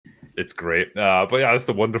It's great. But yeah, that's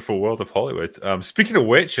the wonderful world of Hollywood. Speaking of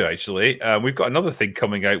which, actually, we've got another thing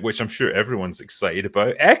coming out, which I'm sure everyone's excited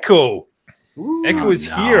about. Echo. Ooh, Echo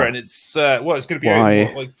is here, and it's it's going to be out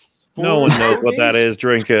in, like 4 No one knows what that days? is,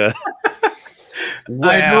 Drinka.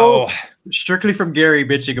 I know Well, strictly from Gary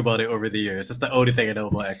bitching about it over the years. That's the only thing I know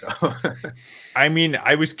about Echo. I mean,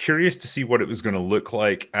 I was curious to see what it was going to look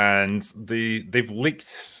like, and they've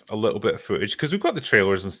leaked a little bit of footage because we've got the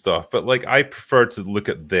trailers and stuff. But like, I prefer to look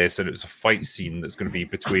at this, and it was a fight scene that's going to be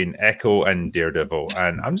between Echo and Daredevil,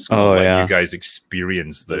 and I'm just going to let you guys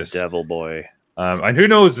experience this. The Devil Boy. And who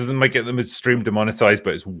knows? It might get them stream demonetized,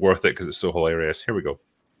 but it's worth it because it's so hilarious. Here we go.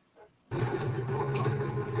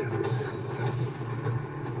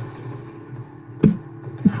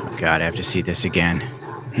 God, I have to see this again.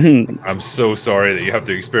 I'm so sorry that you have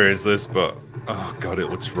to experience this, but oh god, it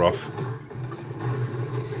looks rough.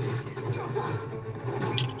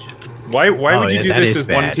 Why would you do this as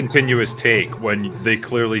one continuous take when they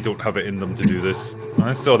clearly don't have it in them to do this?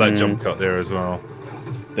 I saw that jump cut there as well.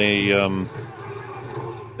 They're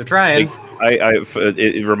trying.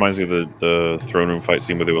 It reminds me of the throne room fight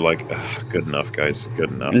scene where they were like, "Good enough, guys, good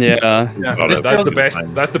enough." Yeah. That's the best.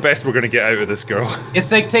 That's the best we're gonna get out of this girl.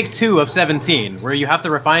 It's like take 2 of 17, where you have to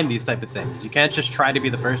refine these type of things. You can't just try to be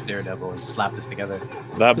the first Daredevil and slap this together.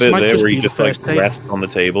 That bit there where you just like rest on the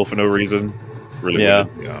table for no reason. Really weird.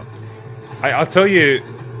 Yeah. I'll tell you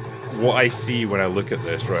what I see when I look at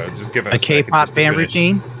this. Right, I'll just give it a K-pop band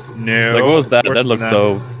routine. No, like what was that? That looks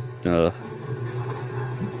so.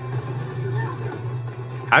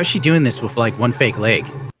 How is she doing this with like one fake leg?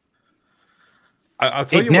 I'll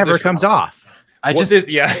tell you. It never comes off. I'd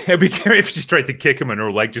be curious if she tried to kick him and her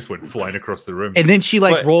leg just went flying across the room. And then she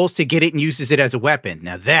rolls to get it and uses it as a weapon.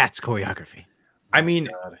 Now that's choreography. I mean,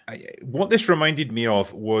 what this reminded me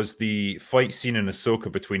of was the fight scene in Ahsoka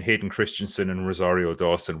between Hayden Christensen and Rosario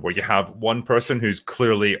Dawson, where you have one person who's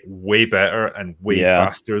clearly way better and way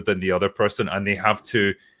faster than the other person, and they have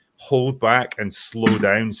to hold back and slow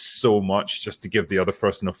down so much just to give the other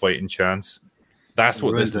person a fighting chance. That's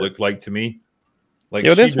what this looked like to me. Like,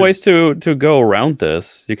 there's ways to go around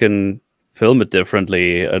this. You can film it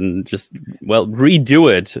differently and just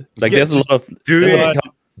redo it. Like there's a lot of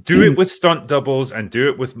do it with stunt doubles and do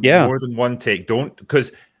it with more than one take. Don't,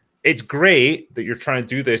 because it's great that you're trying to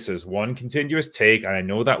do this as one continuous take, and I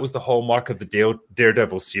know that was the hallmark of the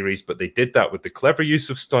Daredevil series, but they did that with the clever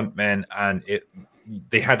use of stuntmen, and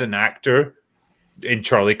they had an actor in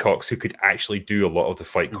Charlie Cox who could actually do a lot of the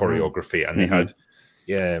fight choreography, and they had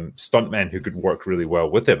stuntmen who could work really well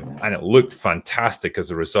with him, and it looked fantastic as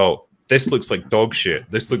a result. This looks like dog shit.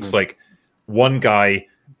 This looks like one guy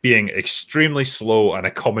being extremely slow and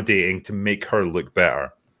accommodating to make her look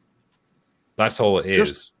better. That's all it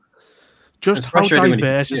is. Just how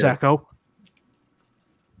diverse is Echo?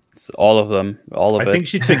 It's all of them. All of it. I think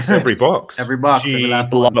she ticks every box. Every box.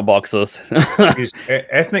 She's a lot of boxes. She's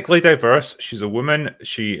ethnically diverse. She's a woman.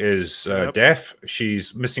 She is deaf.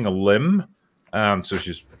 She's missing a limb. So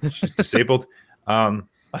she's disabled.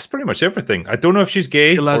 That's pretty much everything. I don't know if she's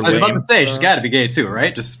gay. I was about to say she's got to be gay too,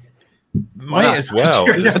 right? Just might as well.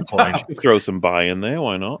 At this point. Throw some bi in there.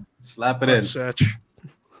 Why not? Slap it in. Search.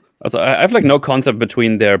 Also, I have like no concept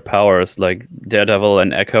between their powers, like Daredevil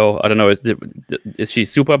and Echo. I don't know. Is she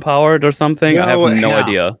super powered or something? I have no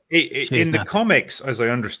idea. In the comics, as I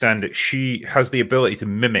understand it, she has the ability to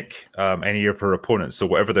mimic any of her opponents. So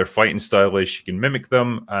whatever their fighting style is, she can mimic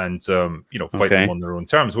them and fight them on their own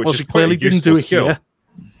terms, which is clearly quite a useful skill. Here.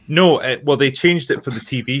 No, they changed it for the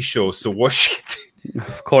TV show. So what she did,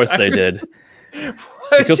 of course they did,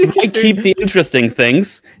 because why keep the interesting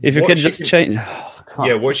things if you can just change?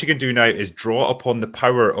 Yeah, what she can do now is draw upon the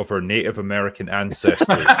power of her Native American ancestors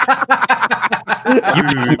to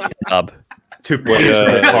push a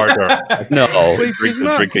bit harder. No,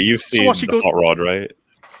 Drinker, you've seen the Hot Rod, right?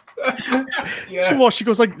 So what? She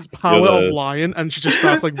goes like power of lion, and she just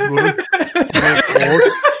starts like running.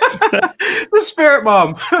 The spirit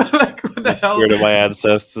bomb. Like, what the hell? Spirit of my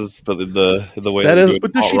ancestors, but in the way that is.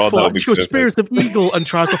 But does she fly? She goes spirit of eagle and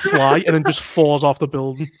tries to fly, and then just falls off the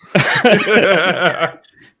building. That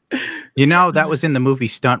was in the movie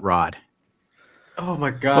Stunt Rod. Oh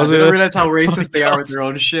my god! I don't realize how racist they are with their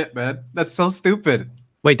own shit, man. That's so stupid.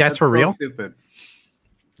 Wait, that's for real? Stupid.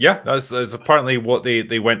 Yeah, that's apparently what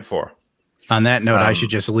they went for. On that note, I should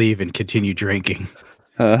just leave and continue drinking.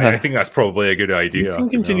 I think that's probably a good idea. You can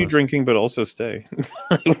continue drinking, but also stay.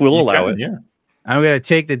 We'll allow it. Yeah. I'm going to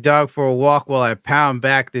take the dog for a walk while I pound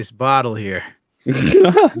back this bottle here.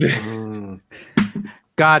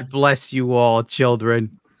 God bless you all,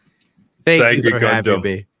 children. Thank you for having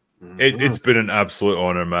me. It's been an absolute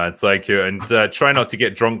honor, man. Thank you. And try not to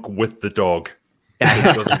get drunk with the dog.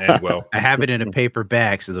 It doesn't end well. I have it in a paper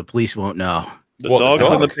bag so the police won't know. The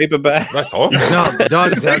dog's in the paper bag? That's awful. No, the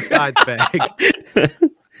dog's outside the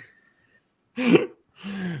bag.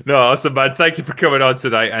 No, awesome, man. Thank you for coming on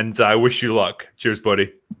tonight, and I wish you luck. Cheers,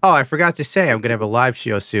 buddy. Oh, I forgot to say, I'm going to have a live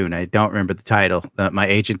show soon. I don't remember the title. My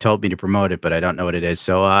agent told me to promote it, but I don't know what it is.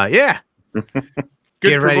 So, yeah.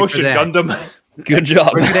 Good promotion, Gundam. Good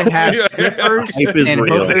job. We're going to have strippers and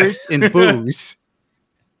hookers and booze.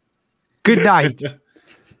 Good night.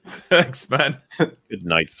 Thanks, man. Good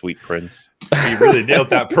night, sweet prince. You really nailed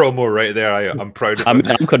that promo right there. I'm proud of it.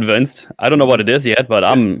 I'm convinced. I don't know what it is yet, but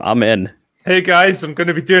I'm in. Hey guys, I'm going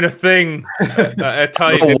to be doing a thing at a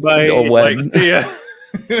time. See ya.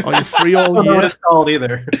 Are you free all year? Not called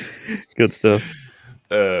either. Good stuff.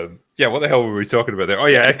 Yeah, what the hell were we talking about there? Oh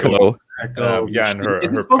yeah, Echo. Yeah, and her. Is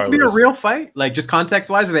it supposed to be a real fight? Like just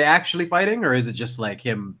context-wise, are they actually fighting, or is it just like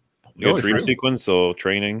him? No, dream sequence or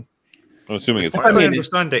training. I'm assuming it's. I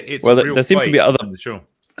understand it. It's there seems to be other on the show.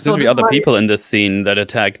 There's be other people in this scene that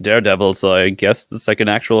attack Daredevil, so I guess it's like an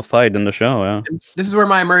actual fight in the show. Yeah. This is where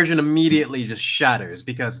my immersion immediately just shatters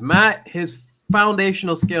because Matt, his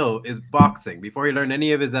foundational skill is boxing. Before he learned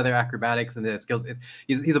any of his other acrobatics and his skills,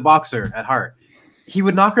 he's a boxer at heart. He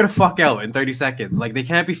would knock her the fuck out in 30 seconds. Like they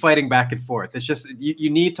can't be fighting back and forth. It's just you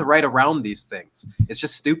need to write around these things. It's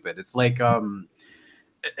just stupid. It's like I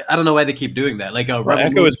don't know why they keep doing that. Like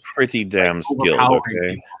Echo is pretty damn skilled.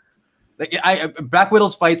 Okay. Like Black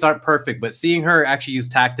Widow's fights aren't perfect, but seeing her actually use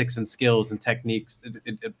tactics and skills and techniques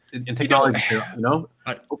and technology,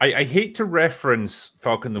 I hate to reference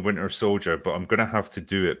Falcon the Winter Soldier, but I'm going to have to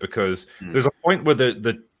do it because there's a point where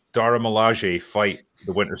the Dara Milaje fight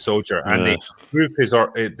the Winter Soldier and they move his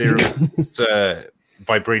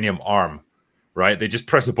vibranium arm, right? They just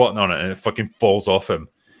press a button on it and it fucking falls off him.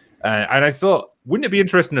 And I thought, wouldn't it be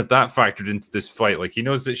interesting if that factored into this fight? Like, he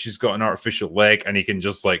knows that she's got an artificial leg and he can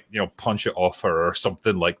just, like, punch it off her or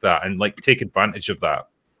something like that and, like, take advantage of that.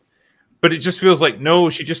 But it just feels like, no,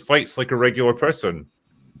 she just fights like a regular person.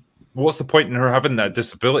 What's the point in her having that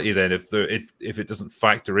disability then if it doesn't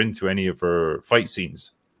factor into any of her fight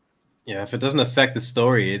scenes? Yeah, if it doesn't affect the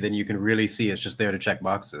story, then you can really see it's just there to check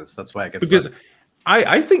boxes. That's why it gets because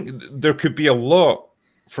I think there could be a lot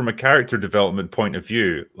from a character development point of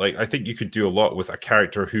view. Like, I think you could do a lot with a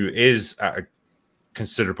character who is at a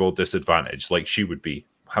considerable disadvantage, like she would be.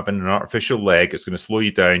 Having an artificial leg, it's going to slow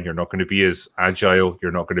you down. You're not going to be as agile.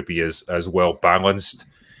 You're not going to be as well balanced.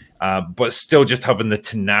 But still just having the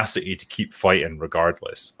tenacity to keep fighting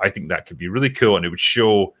regardless. I think that could be really cool, and it would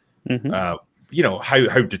show, how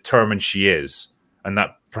determined she is, and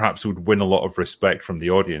that perhaps would win a lot of respect from the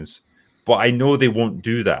audience. But I know they won't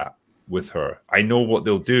do that with her. I know what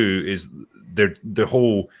they'll do is the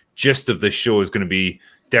whole gist of this show is going to be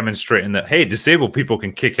demonstrating that, hey, disabled people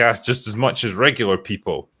can kick ass just as much as regular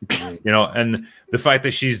people, and the fact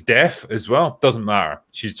that she's deaf as well doesn't matter.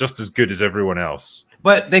 She's just as good as everyone else.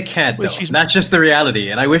 But they can't, though. That's just the reality.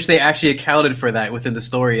 And I wish they actually accounted for that within the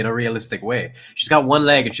story in a realistic way. She's got one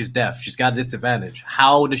leg and she's deaf. She's got a disadvantage.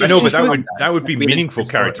 How does she? I know, but that would be meaningful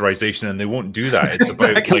characterization, and they won't do that. It's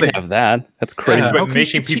about like, have that. That's crazy. It's about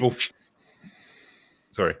making people.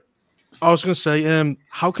 Sorry. I was going to say,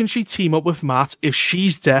 how can she team up with Matt if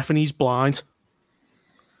she's deaf and he's blind?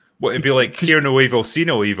 Well, it'd be like hear no evil, see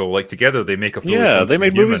no evil. Like together, they make a fully they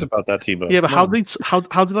made movies about that team. Yeah, but how did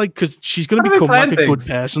because she's going to become like a good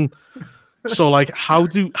person. So like, how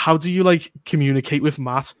do you like communicate with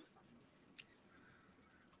Matt?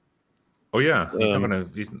 Oh yeah, he's not gonna.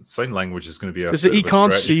 Sign language is going to be. He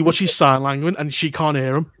can't see what she's sign language, and she can't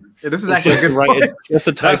hear him. Yeah, this is actually a good right.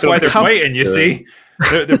 That's why they're fighting. You see,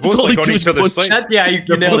 they're both like on each other's sides. Yeah,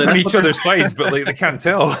 you nailed it. On each other's sides, but like they can't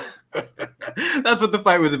tell. That's what the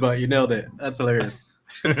fight was about. You nailed it. That's hilarious.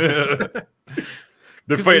 The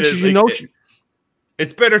fight is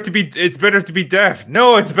it's better to be deaf.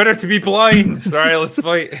 No, it's better to be blind. All right, let's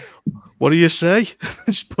fight. What do you say?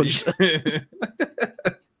 Just punch.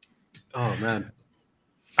 Oh man,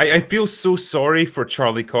 I feel so sorry for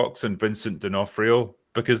Charlie Cox and Vincent D'Onofrio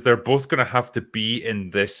because they're both going to have to be in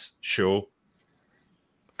this show.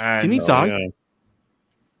 And didn't he die?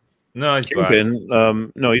 No, he's back.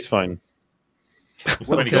 No, he's fine.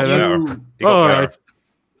 All right.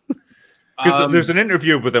 Because there's an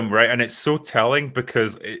interview with him, right? And it's so telling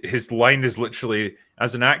because his line is literally,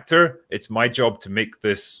 as an actor, it's my job to make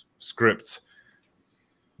this script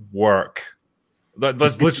work.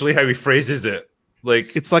 That's literally how he phrases it.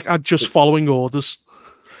 Like, it's like I'm just following orders.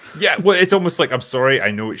 Yeah, well, it's almost like, I'm sorry,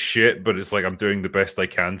 I know it's shit, but it's like I'm doing the best I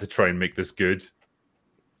can to try and make this good.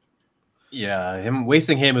 Yeah,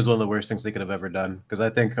 wasting him is one of the worst things they could have ever done. Because I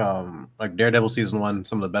think like Daredevil season 1,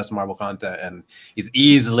 some of the best Marvel content, and he's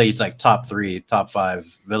easily like top 3, top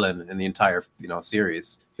 5 villain in the entire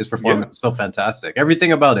series. His performance is so fantastic,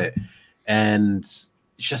 everything about it, and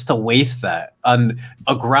just to waste that on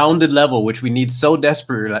a grounded level, which we need so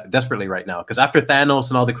desperately right now. Because after Thanos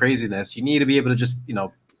and all the craziness, you need to be able to just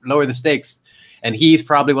lower the stakes. And he's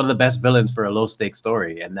probably one of the best villains for a low stakes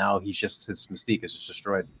story, and now his mystique is just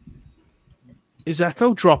destroyed. Is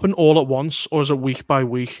Echo dropping all at once, or is it week by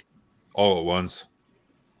week? All at once.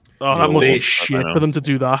 Oh, that must be shit for them to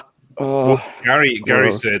do that. Well,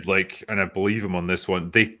 Gary said, like, and I believe him on this one,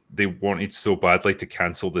 they wanted so badly to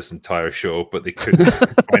cancel this entire show, but they couldn't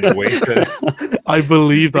find a way to. I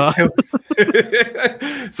believe that.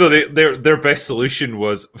 So their best solution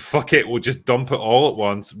was, fuck it, we'll just dump it all at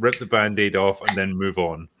once, rip the Band-Aid off, and then move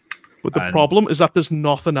on. But the problem is that there's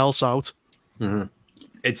nothing else out. Mm-hmm.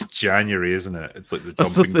 It's January, isn't it? It's like the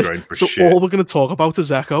dumping ground for shit. So all we're going to talk about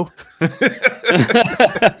is Echo. That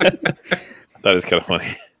is kind of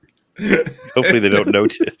funny. Hopefully they don't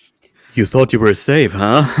notice. You thought you were safe,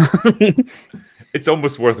 huh? It's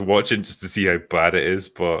almost worth watching just to see how bad it is,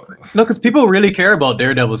 but no, because people really care about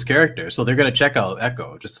Daredevil's character, so they're gonna check out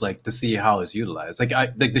Echo just like to see how it's utilized. Like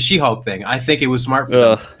the She-Hulk thing, I think it was smart for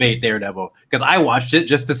them to bait Daredevil, because I watched it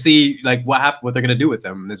just to see like what they're gonna do with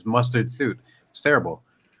him. This mustard suit, it's terrible,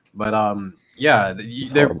 but yeah,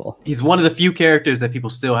 he's one of the few characters that people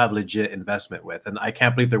still have legit investment with, and I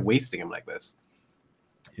can't believe they're wasting him like this.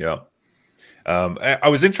 Yeah, I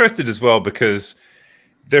was interested as well because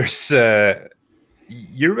there's.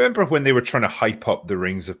 You remember when they were trying to hype up the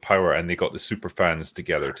Rings of Power and they got the super fans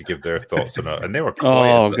together to give their thoughts on it, and they were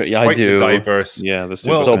quite, I do. diverse. Yeah, this is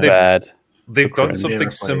so bad. They've done something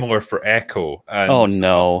similar for Echo. And oh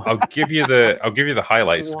no! I'll give you the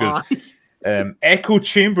highlights because Echo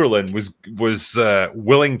Chamberlain was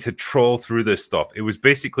willing to troll through this stuff. It was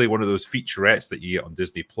basically one of those featurettes that you get on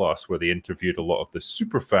Disney Plus, where they interviewed a lot of the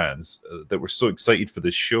super fans that were so excited for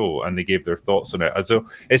this show, and they gave their thoughts on it. And so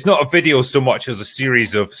it's not a video so much as a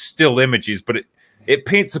series of still images, but it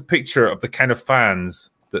paints a picture of the kind of fans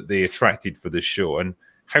that they attracted for this show and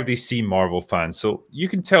how they see Marvel fans. So you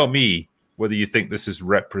can tell me whether you think this is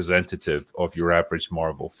representative of your average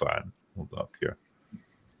Marvel fan. Hold up here.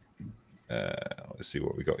 Let's see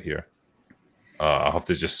what we got here. I'll have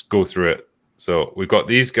to just go through it. So we've got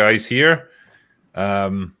these guys here.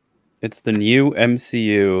 It's the new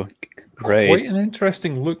MCU. Great. Quite an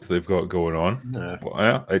interesting look they've got going on. Yeah.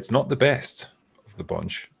 Well, it's not the best of the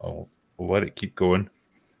bunch. I'll let it keep going.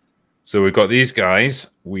 So we've got these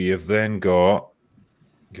guys. We have then got...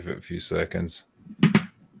 Give it a few seconds.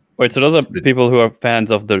 Wait, so those are people who are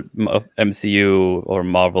fans of MCU or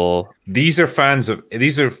Marvel. These are fans of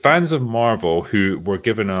Marvel who were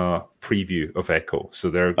given a preview of Echo,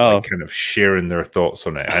 so they're like kind of sharing their thoughts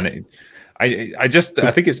on it. And I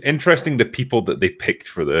think it's interesting the people that they picked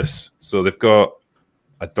for this. So they've got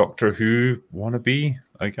a Doctor Who wannabe,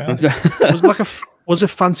 I guess. Was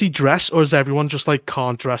it fancy dress, or is everyone just like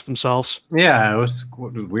can't dress themselves? Yeah, it was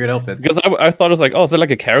weird outfits. Because I thought it was like, is it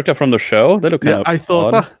like a character from the show? They look kind of I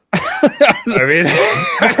thought odd. that. I mean,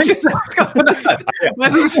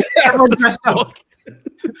 what's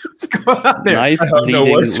going on there? Nice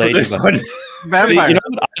leading lady. See, you know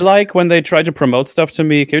what I like when they try to promote stuff to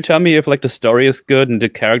me? Can you tell me if like the story is good and the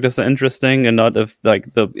characters are interesting, and not if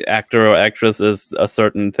like the actor or actress is a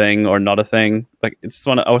certain thing or not a thing? Like I just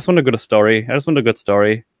want a good story. I just want a good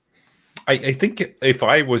story. I think if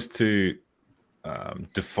I was to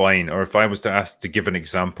define, or if I was to ask to give an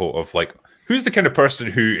example of like who's the kind of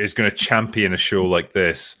person who is going to champion a show like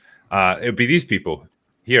this, it would be these people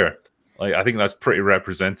here. Like I think that's pretty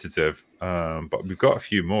representative. But we've got a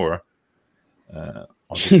few more.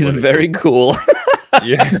 He's very cool.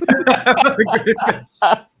 Yeah.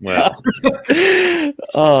 Well,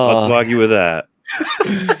 I'll argue with that.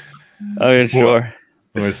 Okay, sure.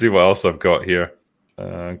 I'm going to see what else I've got here,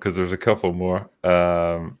 because there's a couple more.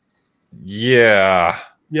 Yeah,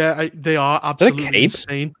 they are absolutely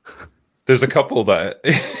insane. There's a couple that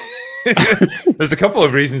there's a couple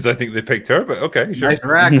of reasons I think they picked her, but okay, sure. Nice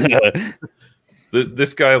rack.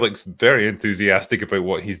 This guy looks very enthusiastic about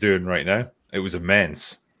what he's doing right now. It was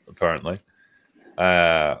immense, apparently.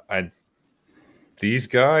 And these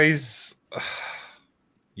guys,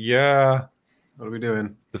 yeah. What are we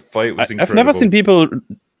doing? The fight was incredible. I've never seen people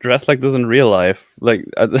dressed like this in real life. Like,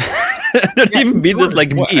 I don't even mean this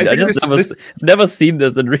like me. I just never seen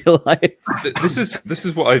this in real life. This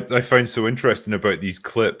is what I find so interesting about these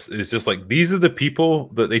clips. Is just like these are the people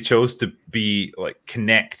that they chose to be like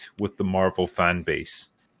connect with the Marvel fan base.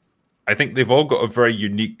 I think they've all got a very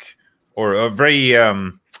unique or a very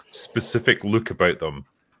specific look about them.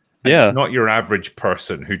 And yeah, it's not your average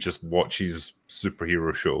person who just watches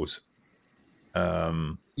superhero shows.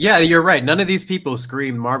 Yeah, you're right. None of these people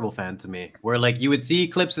scream Marvel fan to me. Where like you would see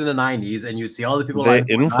clips in the '90s, and you'd see all the people They like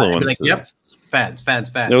influencers. like, yep, fans.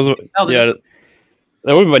 yeah.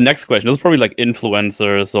 That would be my next question. Those are probably like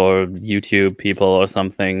influencers or YouTube people or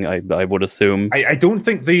something, I would assume. I don't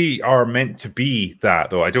think they are meant to be that,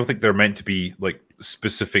 though. I don't think they're meant to be like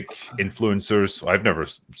specific influencers.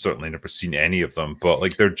 I've certainly never seen any of them, but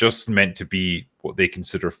like they're just meant to be what they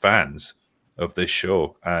consider fans of this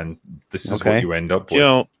show. And this is what you end up with. You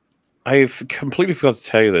know, I've completely forgot to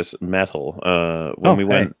tell you this, Metal. When we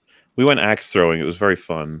went axe throwing, it was very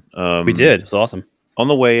fun. We did. It's awesome. On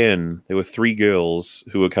the way in, there were 3 girls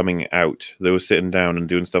who were coming out. They were sitting down and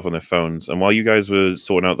doing stuff on their phones. And while you guys were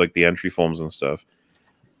sorting out like the entry forms and stuff,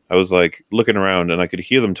 I was like looking around and I could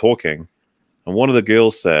hear them talking. And one of the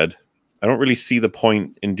girls said, I don't really see the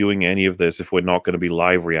point in doing any of this if we're not going to be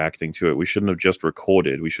live reacting to it. We shouldn't have just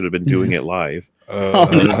recorded. We should have been doing it live.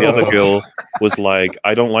 And the other girl was like,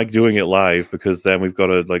 I don't like doing it live because then we've got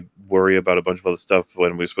to like worry about a bunch of other stuff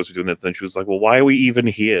when we're supposed to be doing it. Then she was like, well, why are we even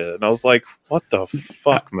here? And I was like, what the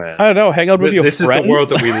fuck, man? I don't know. Hang out with your friends. This is the world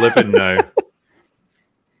that we live in now.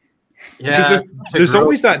 Yeah, there's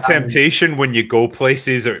always that temptation when you go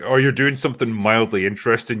places or you're doing something mildly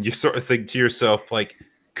interesting. You sort of think to yourself, like,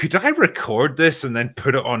 could I record this and then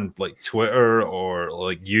put it on like Twitter or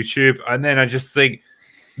like YouTube? And then I just think,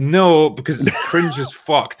 no, because it's cringe as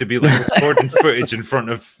fuck to be like recording footage in front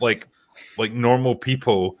of like normal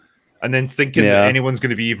people and then thinking that anyone's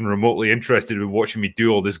going to be even remotely interested in watching me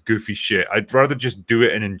do all this goofy shit. I'd rather just do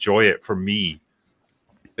it and enjoy it for me.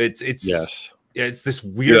 It's this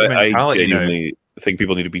weird mentality. I genuinely think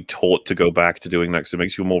people need to be taught to go back to doing that because it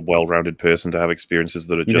makes you a more well-rounded person to have experiences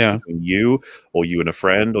that are just between you or you and a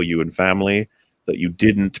friend or you and family that you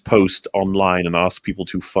didn't post online and ask people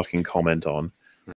to fucking comment on.